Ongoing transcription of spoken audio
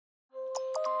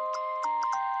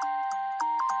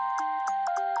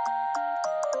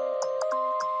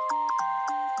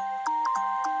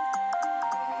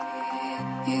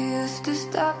used to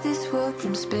stop this world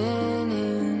from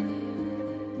spinning.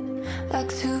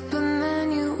 Like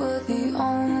Superman, you were the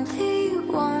only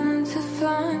one to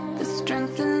find the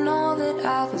strength in all that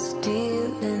I was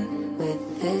dealing with.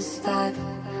 This life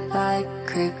like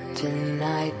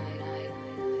kryptonite.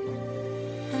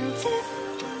 And if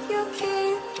you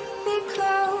keep me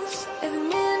close, every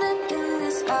minute in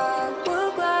this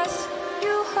hourglass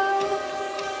you hold.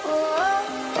 Oh,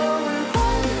 oh, oh, and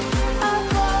when I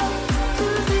fall to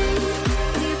leave,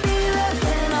 will you be there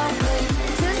when I wait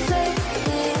to save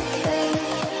me?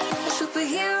 A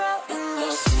superhero in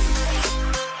your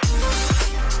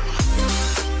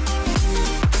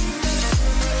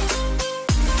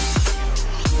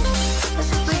a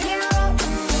superhero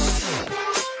in your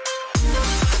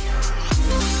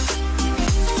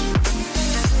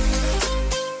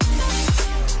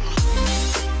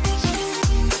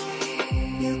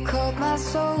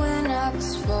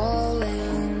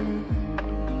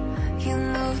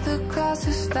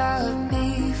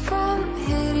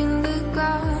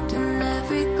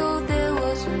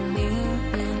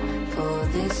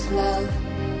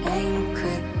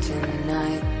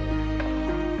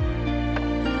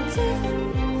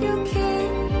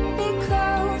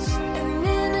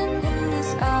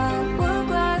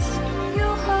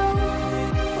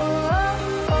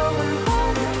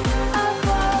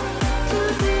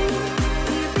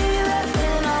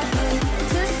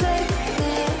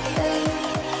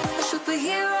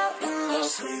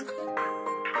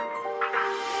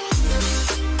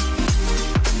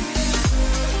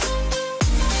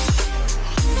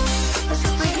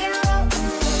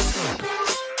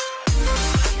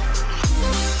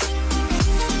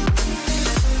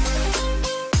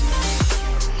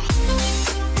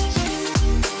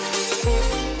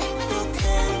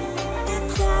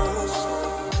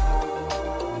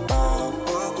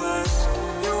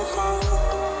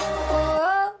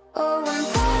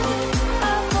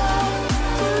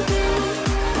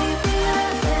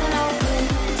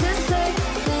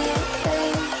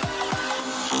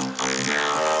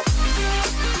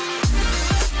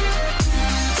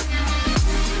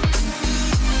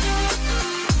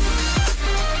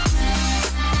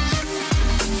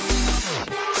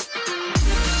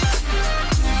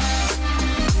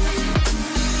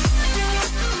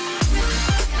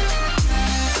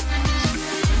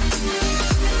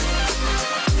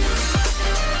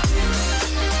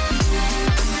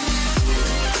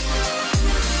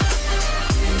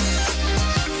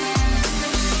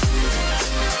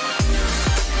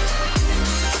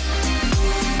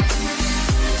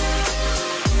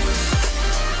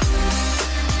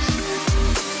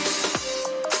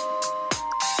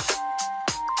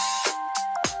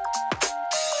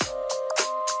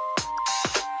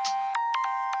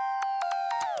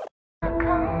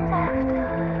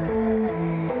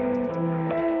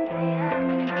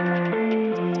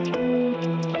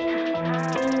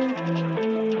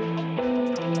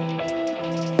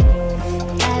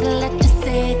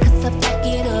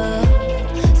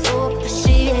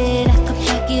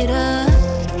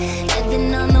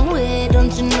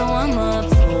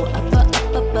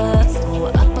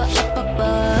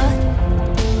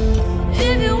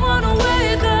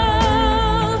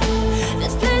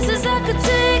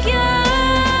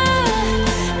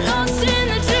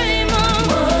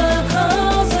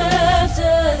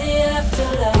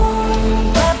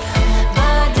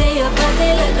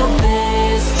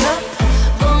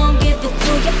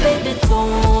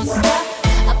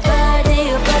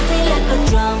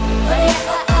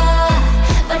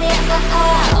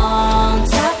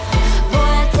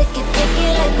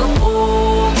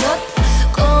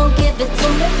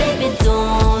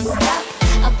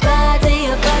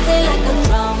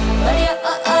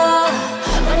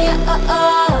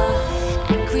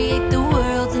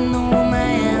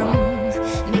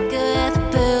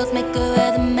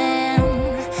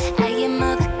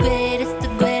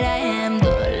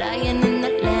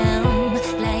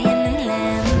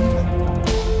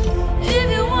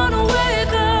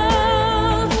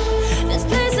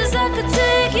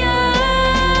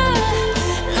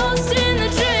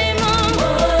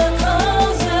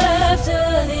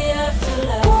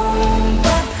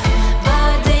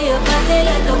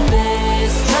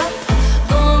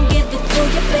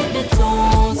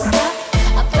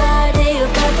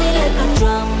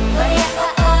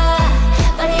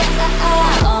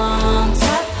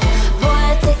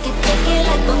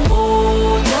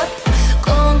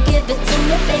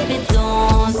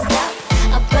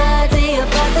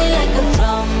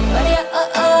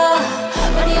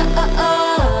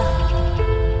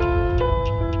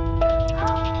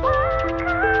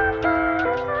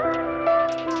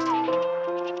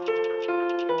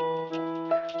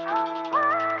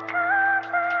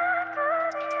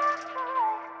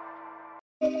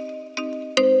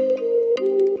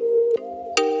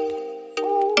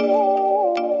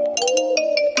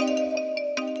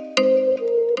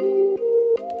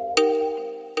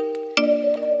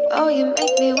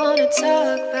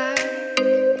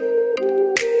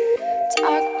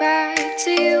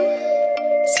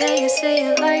say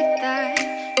it like that.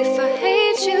 If I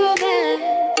hate you, then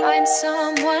find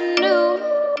someone new.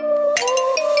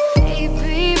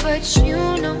 Baby, but you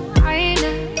know I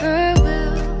never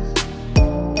will.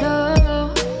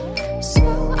 No, so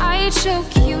I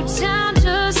choke you down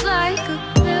just like a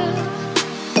pill.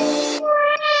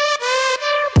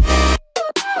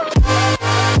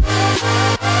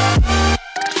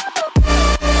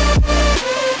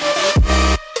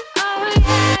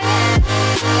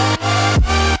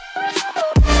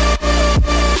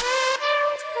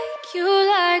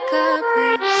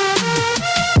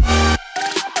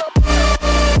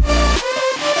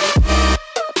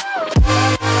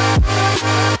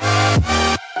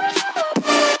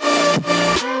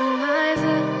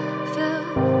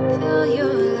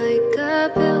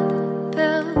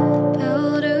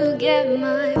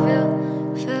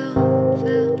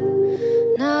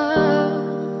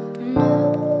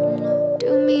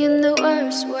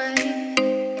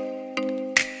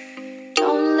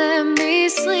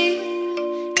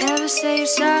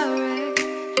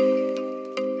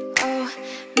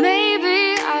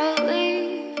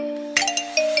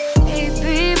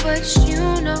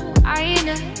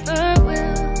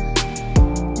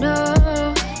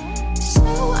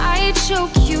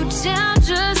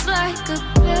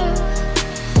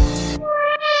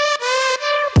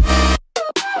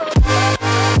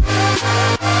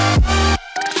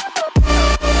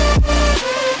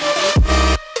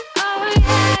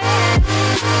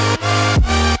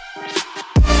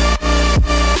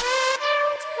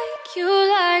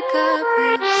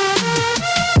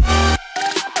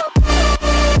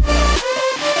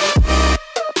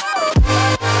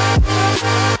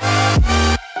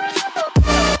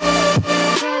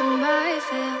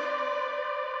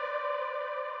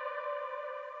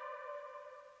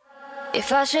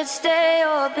 If I should stay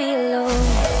or be alone,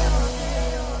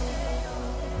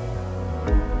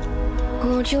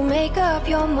 won't you make up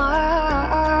your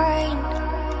mind?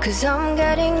 'Cause I'm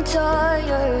getting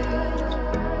tired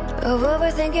of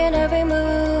overthinking every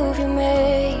move you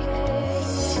make,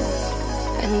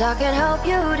 and I can help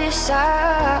you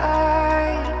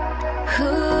decide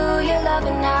who you're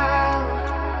loving now,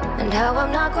 and how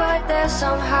I'm not quite there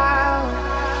somehow.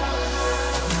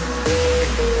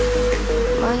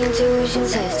 My intuition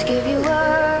says to give you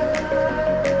up,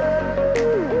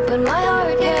 but my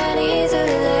heart can't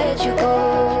easily let you go.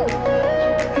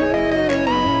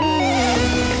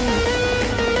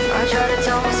 I try to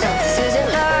tell myself this isn't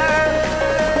love,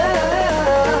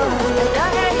 but I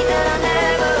hate that I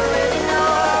never really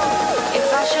know if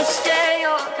I should stay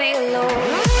or be alone.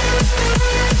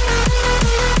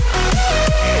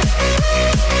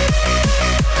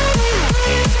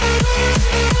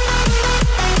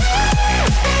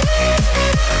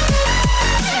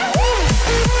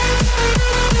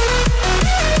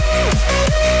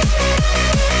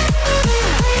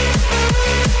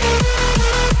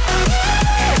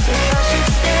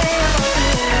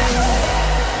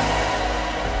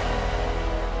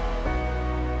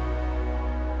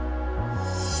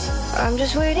 I'm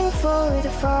just waiting for the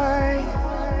fire,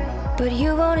 but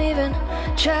you won't even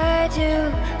try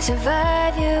to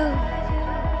survive. You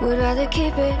would rather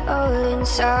keep it all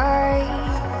inside,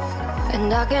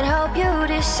 and I can help you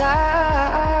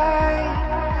decide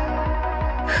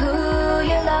who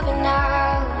you're loving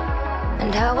now,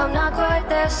 and how I'm not quite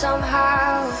there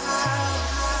somehow.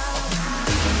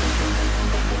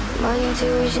 My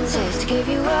intuition says to give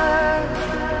you up,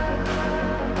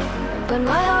 but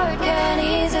my heart can't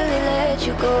easily let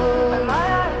you go.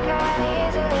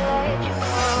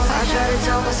 I try to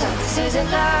tell myself this isn't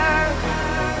love,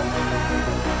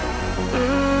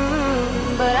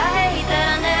 but I hate that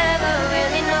I never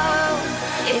really know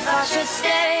if I should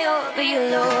stay or be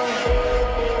alone.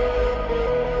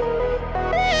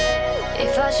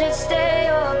 If I should stay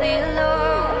or be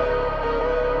alone.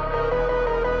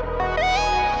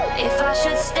 If I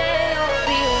should stay or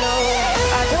be alone.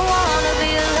 I don't wanna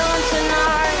be alone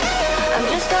tonight. I'm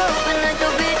just hoping that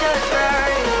you'll be just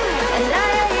right. And I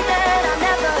hate that I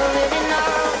never really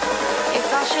know if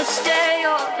I should stay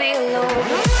or be alone.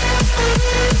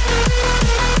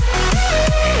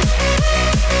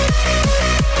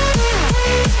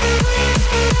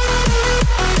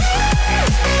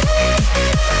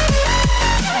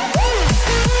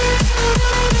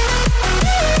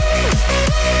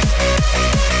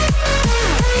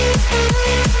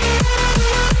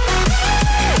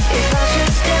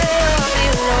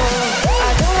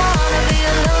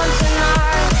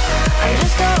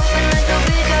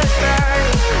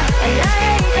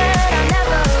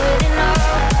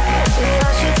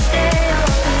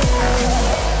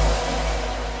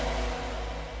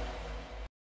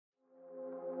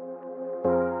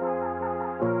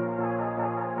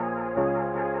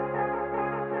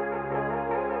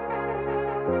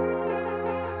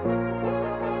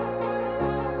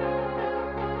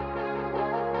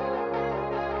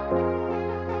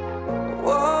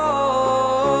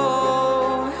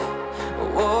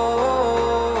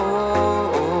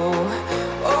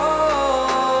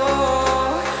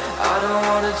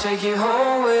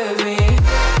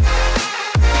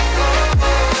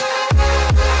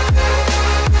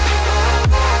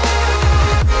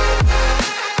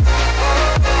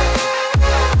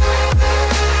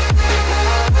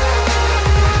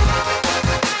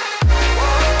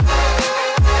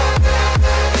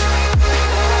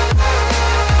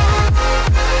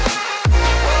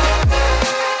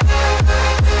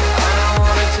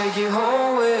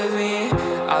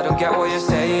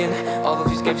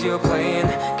 games you're playing.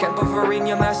 Can't bother reading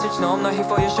your message, no I'm not here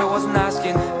for your show, wasn't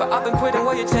asking. But I've been quitting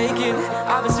what you're taking,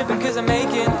 I've been sipping cause I'm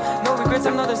making no regrets,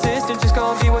 I'm not insistent, just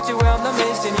go and be what you were, I'm not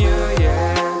missing you,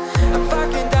 yeah. I'm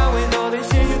fucking down with all this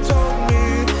shit you told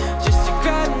me, just to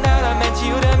grant that I meant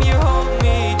you, damn you hold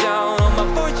me down. All my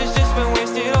fortune's just been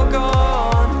wasted or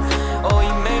gone, oh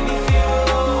you made me feel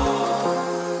alone.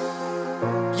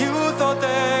 You thought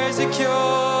there's a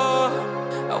cure,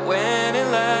 I went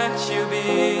and let you be.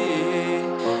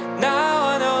 Now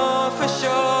I know for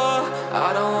sure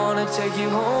I don't wanna take you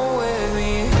home with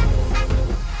me.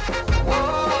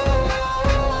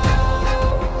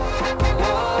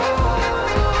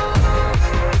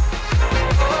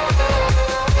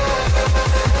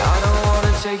 I don't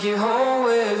wanna take you home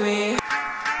with me.